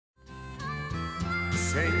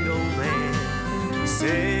Single man,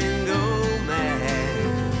 single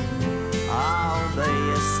man, I'll be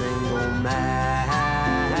a single man.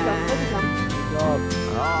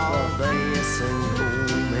 I'll be a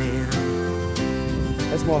single man.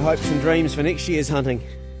 That's my hopes and dreams for next year's hunting.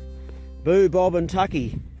 Boo, Bob and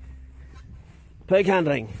Tucky. Pig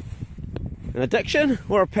hunting. An addiction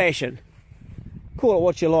or a passion? Call it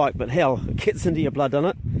what you like, but hell, it gets into your blood, doesn't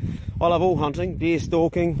it? I love all hunting, deer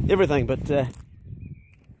stalking, everything, but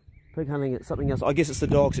pig hunting is something else. I guess it's the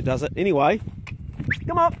dogs that does it. Anyway,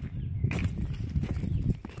 come up.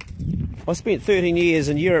 I spent 13 years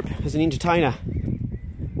in Europe as an entertainer.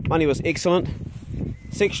 Money was excellent.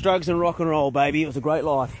 Sex, drugs and rock and roll, baby. It was a great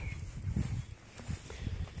life.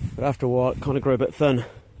 But after a while it kind of grew a bit thin.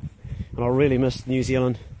 And I really missed New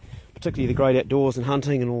Zealand. Particularly the great outdoors and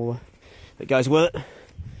hunting and all that goes with it.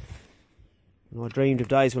 And I dreamed of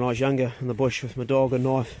days when I was younger in the bush with my dog and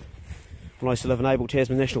knife. When I used to live in Abel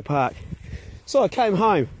Tasman National Park. So I came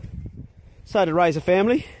home. Started to raise a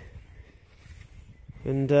family.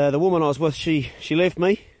 And the woman I was with, she left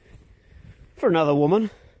me for another woman,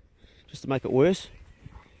 just to make it worse.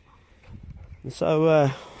 And so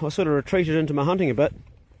I sort of retreated into my hunting a bit.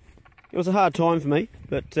 It was a hard time for me,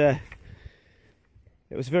 but it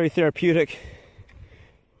was very therapeutic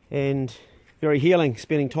and very healing,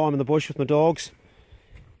 spending time in the bush with my dogs.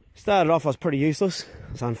 Started off I was pretty useless.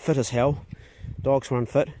 I was unfit as hell. Dogs were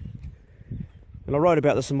unfit. And I wrote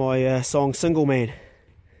about this in my song Single Man.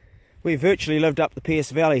 We virtually lived up the Pearse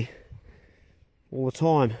Valley all the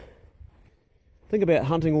time. Think about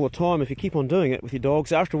hunting all the time. If you keep on doing it with your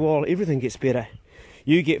dogs, after a while everything gets better.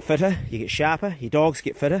 You get fitter, you get sharper, your dogs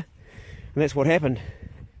get fitter, and that's what happened.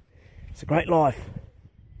 It's a great life.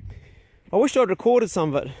 I wished I'd recorded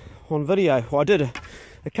some of it on video. Well, I did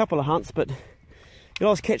a couple of hunts, but I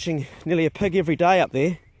was catching nearly a pig every day up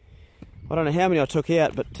there. I don't know how many I took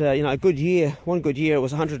out, but a good year, one good year, it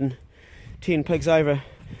was 110 pigs over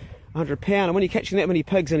 100 pound, and when you're catching that many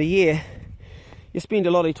pigs in a year, you spend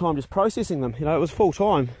a lot of your time just processing them. It was full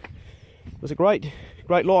time. It was a great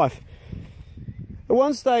life. At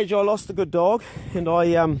one stage I lost a good dog, and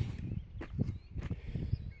I'm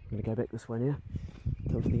going to go back this way now,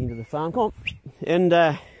 come to the end of the farm, come on. And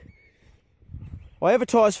I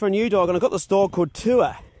advertised for a new dog, and I got this dog called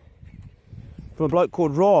Tour from a bloke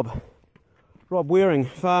called Rob Waring,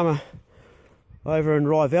 farmer over in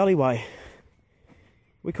Rye Valley way.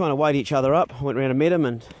 We kind of weighed each other up. I went around and met him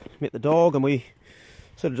and met the dog, and we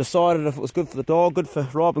sort of decided if it was good for the dog, good for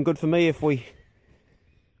Rob and good for me if we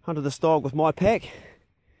hunted this dog with my pack.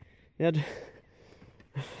 Now,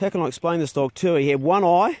 how can I explain this dog too? He had one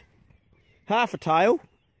eye, half a tail,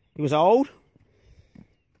 he was old,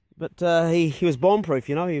 but he was bomb proof,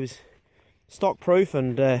 he was stock proof,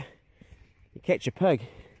 and he'd catch a pig.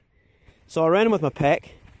 So I ran him with my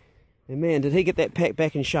pack, and man did he get that pack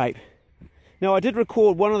back in shape. Now I did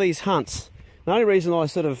record one of these hunts. The only reason I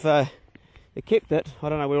sort of kept it, I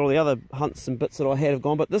don't know where all the other hunts and bits that I had have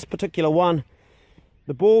gone, but this particular one,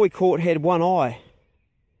 the boar we caught had one eye.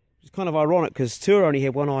 It's kind of ironic because Tour only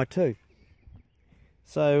had one eye too.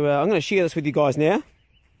 So I'm going to share this with you guys now.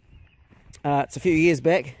 It's a few years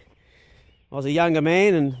back. I was a younger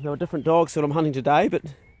man and there were different dogs that I'm hunting today, but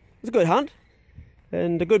it was a good hunt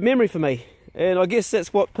and a good memory for me. And I guess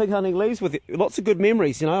that's what pig hunting leaves with, lots of good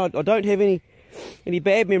memories. I don't have any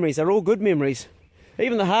bad memories. They're all good memories.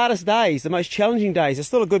 Even the hardest days, the most challenging days, are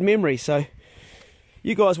still a good memory. So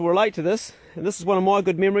you guys will relate to this, and this is one of my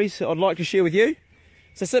good memories I'd like to share with you.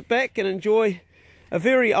 So sit back and enjoy a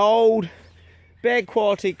very old, bad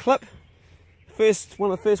quality clip.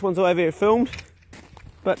 One of the first ones I ever filmed,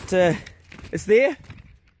 but it's there.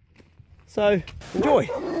 So enjoy.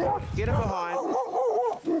 Get it behind.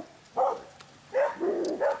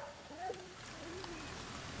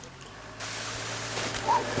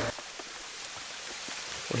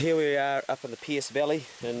 Well, here we are up in the Pearse Valley,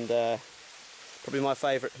 and probably my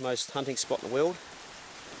favourite, most hunting spot in the world.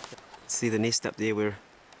 See the nest up there where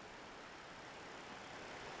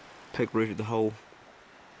pig rooted the hole.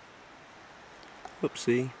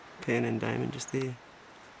 Oopsie, Pan and Damon just there,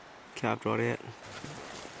 carved right out.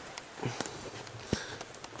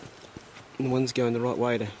 And the wind's going the right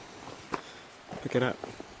way to pick it up.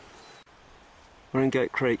 We're in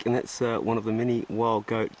Goat Creek, and that's one of the many wild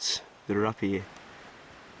goats that are up here.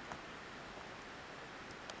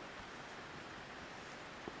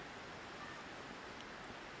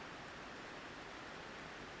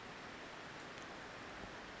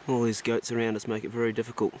 All these goats around us make it very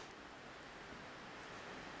difficult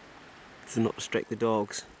to not distract the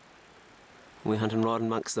dogs. We're hunting right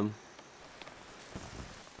amongst them.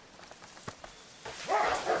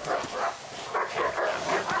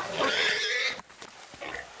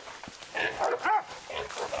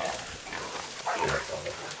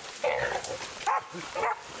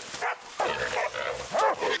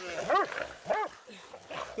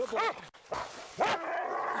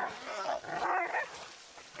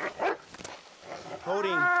 Hold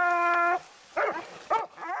him.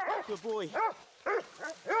 Good boy.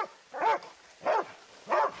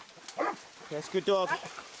 That's good dog.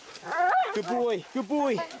 Good boy, good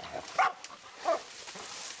boy.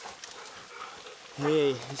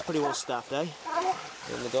 Yeah, he's pretty well stuffed, eh?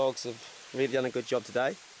 And the dogs have really done a good job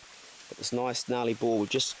today. Got this nice gnarly boar. We've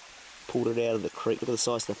just pulled it out of the creek. Look at the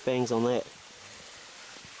size of the fangs on that.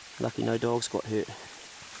 Lucky no dogs got hurt.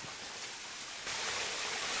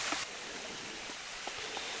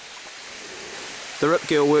 The rip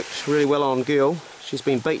girl worked really well on girl. She's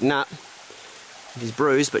been beaten up. She's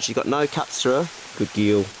bruised, but she's got no cuts through her. Good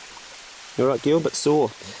girl. You alright, girl? But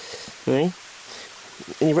sore. Eh?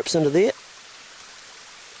 Any rips under there?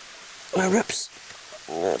 No rips.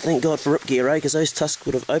 Oh, thank God for rip gear, eh? Because those tusks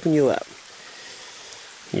would have opened you up.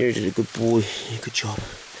 You did a good boy. Good job.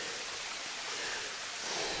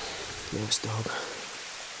 Nice dog.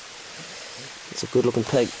 It's a good looking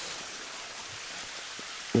pig.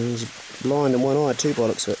 And he's blind in one eye too by the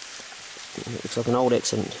looks of it. It looks like an old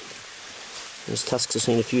accident. His tusks have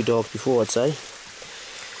seen a few dogs before, I'd say.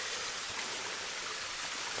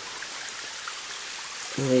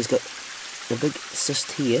 Oh, he's got a big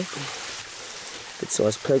cyst here. Good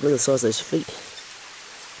sized pig, look at the size of those feet.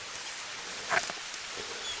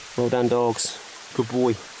 Well done dogs, good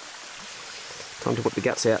boy. Time to whip the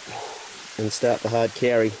guts out and start the hard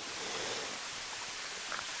carry.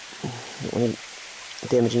 Don't want to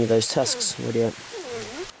damage any of those tusks, ready out.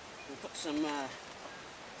 We'll put some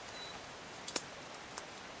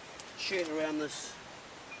shirt around this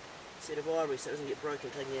set of ivory so it doesn't get broken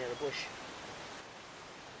taking it out of the bush.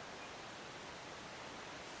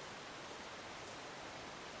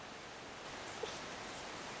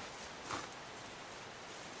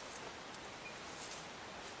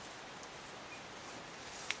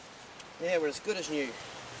 Yeah, we're as good as new.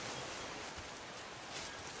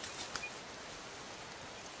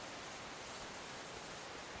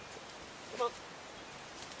 Come on.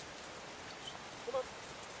 Come on.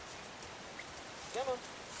 Come on.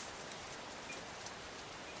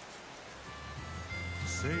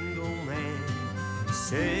 Single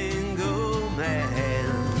man,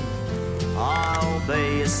 I'll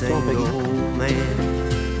be a single man.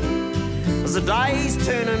 As the days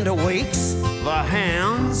turn into weeks, the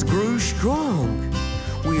hounds grew strong.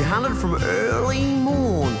 We hunted from early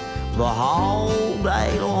morn, the whole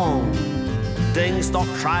day long. Ding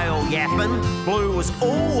stopped trail yapping, Blue was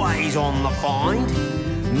always on the find.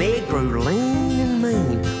 Ned grew lean and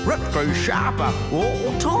mean, Rip grew sharper all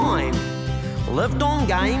the time. Lived on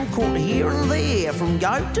game, caught here and there, from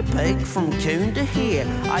goat to pig, from coon to hare.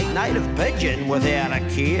 Ate native pigeon without a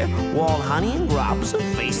care, while honey and grubs and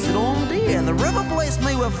feasted on deer. The river blessed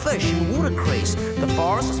me with fish and watercress, the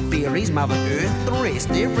forest's berries, Mother Earth the rest.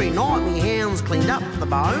 Every night me hounds cleaned up the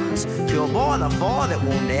bones, till by the fire that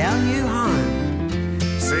warmed our new home.